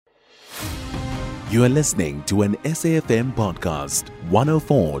You are listening to an SAFM podcast,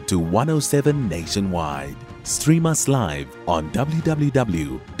 104 to 107 nationwide. Stream us live on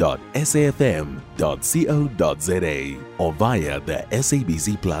www.safm.co.za or via the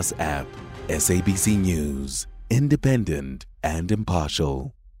SABC Plus app. SABC News, independent and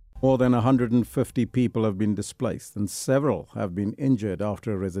impartial. More than 150 people have been displaced and several have been injured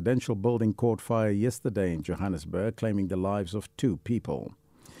after a residential building caught fire yesterday in Johannesburg, claiming the lives of 2 people.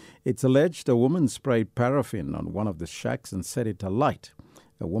 It's alleged a woman sprayed paraffin on one of the shacks and set it alight.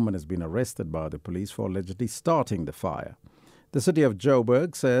 A woman has been arrested by the police for allegedly starting the fire. The City of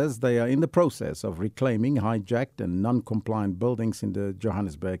Johannesburg says they are in the process of reclaiming hijacked and non-compliant buildings in the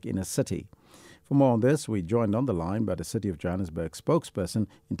Johannesburg inner city. For more on this, we joined on the line by the City of Johannesburg spokesperson,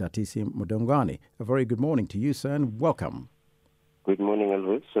 Nthatisi Modingoane. A very good morning to you, sir, and welcome. Good morning,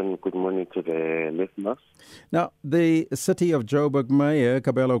 Elvis, and good morning to the listeners. Now, the City of Johannesburg Mayor,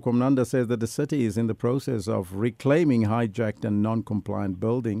 Kabelo Komnanda, says that the city is in the process of reclaiming hijacked and non-compliant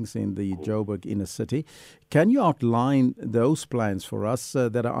buildings in the Johannesburg inner city. Can you outline those plans for us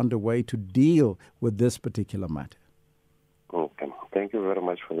that are underway to deal with this particular matter? Okay. Thank you very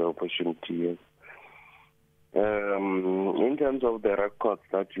much for the opportunity. In terms of the records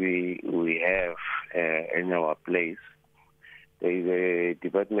that we have in our place, there is a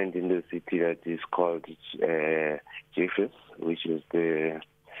department in the city that is called JHB, which is the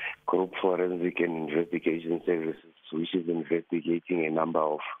Group Forensic and Investigation Services, which is investigating a number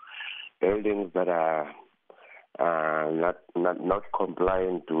of buildings that are not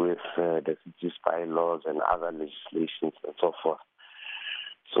compliant with the city's bylaws and other legislations and so forth.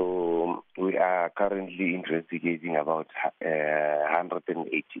 So we are currently investigating about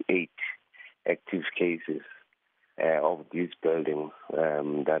 188 active cases of these buildings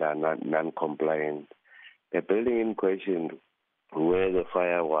that are non-compliant. The building in question where the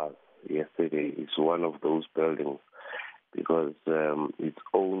fire was yesterday is one of those buildings because it's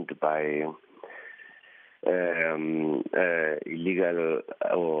owned by illegal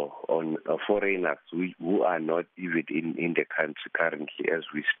or foreigners who are not even in the country currently as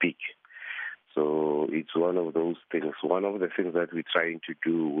we speak. So it's one of those things. One of the things that we're trying to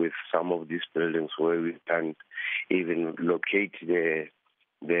do with some of these buildings where we can't even locate the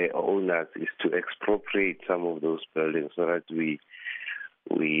owners is to expropriate some of those buildings so that we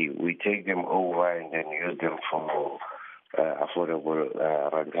take them over and then use them for affordable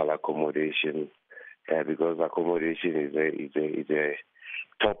rental accommodation. Because accommodation is a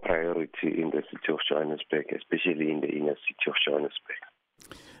top priority in the city of Johannesburg, especially in the inner city of Johannesburg.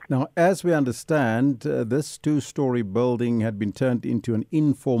 Now, as we understand, this 2-story building had been turned into an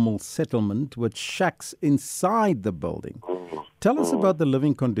informal settlement with shacks inside the building. Tell us about the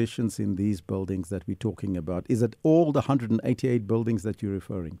living conditions in these buildings that we're talking about. Is it all the 188 buildings that you're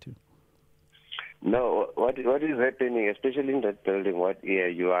referring to? No, what is happening, especially in that building?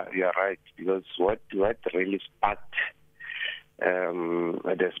 You are right, because what really sparked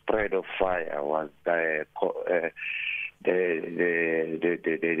the spread of fire was the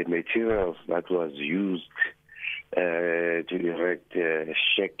materials that was used to erect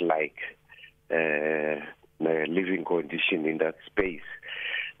shack-like living condition in that space,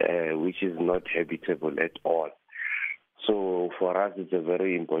 which is not habitable at all. So for us, it's a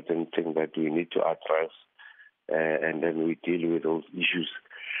very important thing that we need to address, and then we deal with those issues.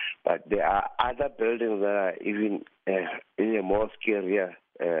 But there are other buildings that are even in a more scarier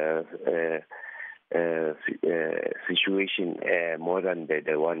situation, more than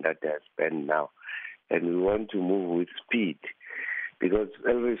the one that has been now. And we want to move with speed, because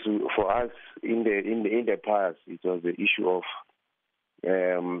always for us in the past, it was the issue of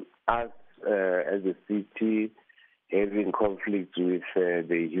us as a city having conflicts with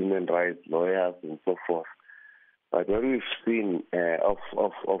the human rights lawyers and so forth. But what we've seen for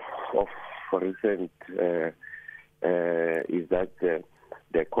recent is that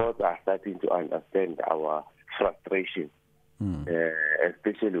the courts are starting to understand our frustration,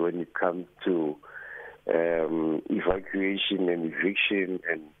 especially when it comes to evacuation and eviction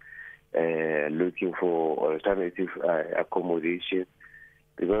and looking for alternative accommodation,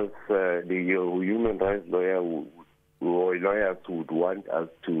 because the human rights lawyers would want us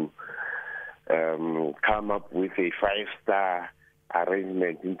to come up with a 5-star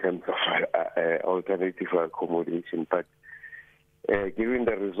arrangement in terms of alternative accommodation. But given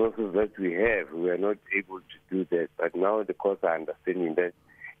the resources that we have, we are not able to do that. But now the courts are understanding that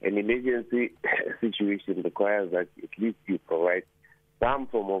an emergency situation requires that at least you provide some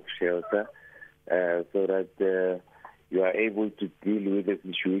form of shelter so that you are able to deal with a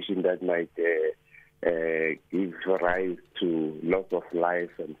situation that might give rise to loss of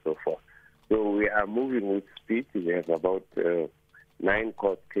life and so forth. So we are moving with speed. We have about 9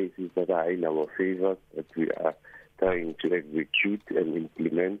 court cases that are in our favor that we are trying to execute and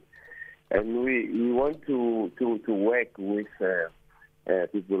implement. And we want to work with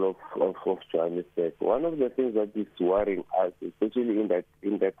people of Johannesburg. One of the things that is worrying us, especially in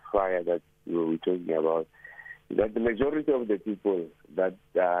that fire that we were talking about, is that the majority of the people that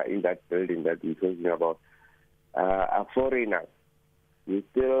are in that building that we're talking about are foreigners. We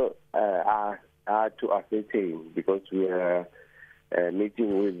still are to ascertain, because we are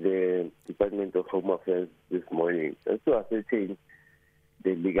meeting with the Department of Home Affairs this morning, just to ascertain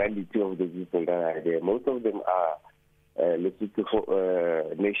the legality of the people that are there. Most of them are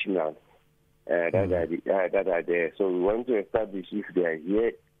nationals that are there. So we want to establish if they are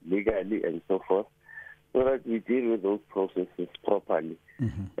here legally and so forth, so that we deal with those processes properly.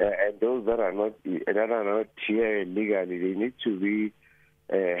 Mm-hmm. And those that are not here legally, they need to be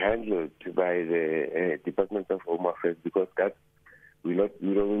handled by the Department of Home Affairs, because that we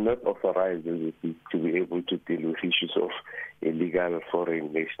will not authorize them to be able to deal with issues of illegal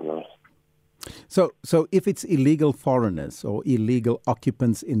foreign nationals. So if it's illegal foreigners or illegal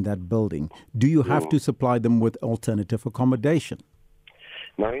occupants in that building, do you have to supply them with alternative accommodation?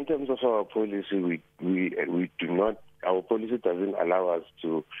 Now, in terms of our policy, we do not. Our policy doesn't allow us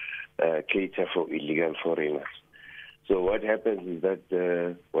to cater for illegal foreigners. So what happens is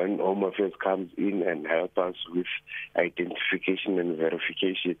that when Home Affairs comes in and help us with identification and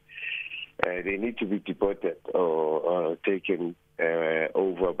verification, they need to be deported or taken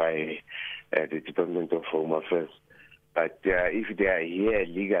over by the Department of Home Affairs. But if they are here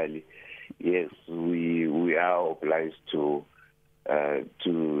legally, yes, we are obliged to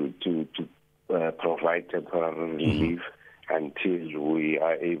provide temporary relief until we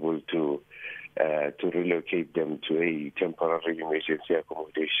are able to relocate them to a temporary emergency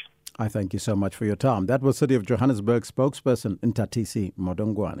accommodation. I thank you so much for your time. That was City of Johannesburg spokesperson Nthatisi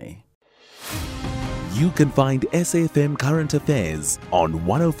Modingoane. You can find SAFM Current Affairs on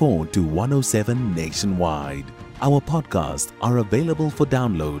 104 to 107 nationwide. Our podcasts are available for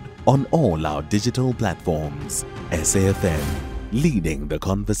download on all our digital platforms. SAFM, leading the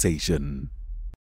conversation.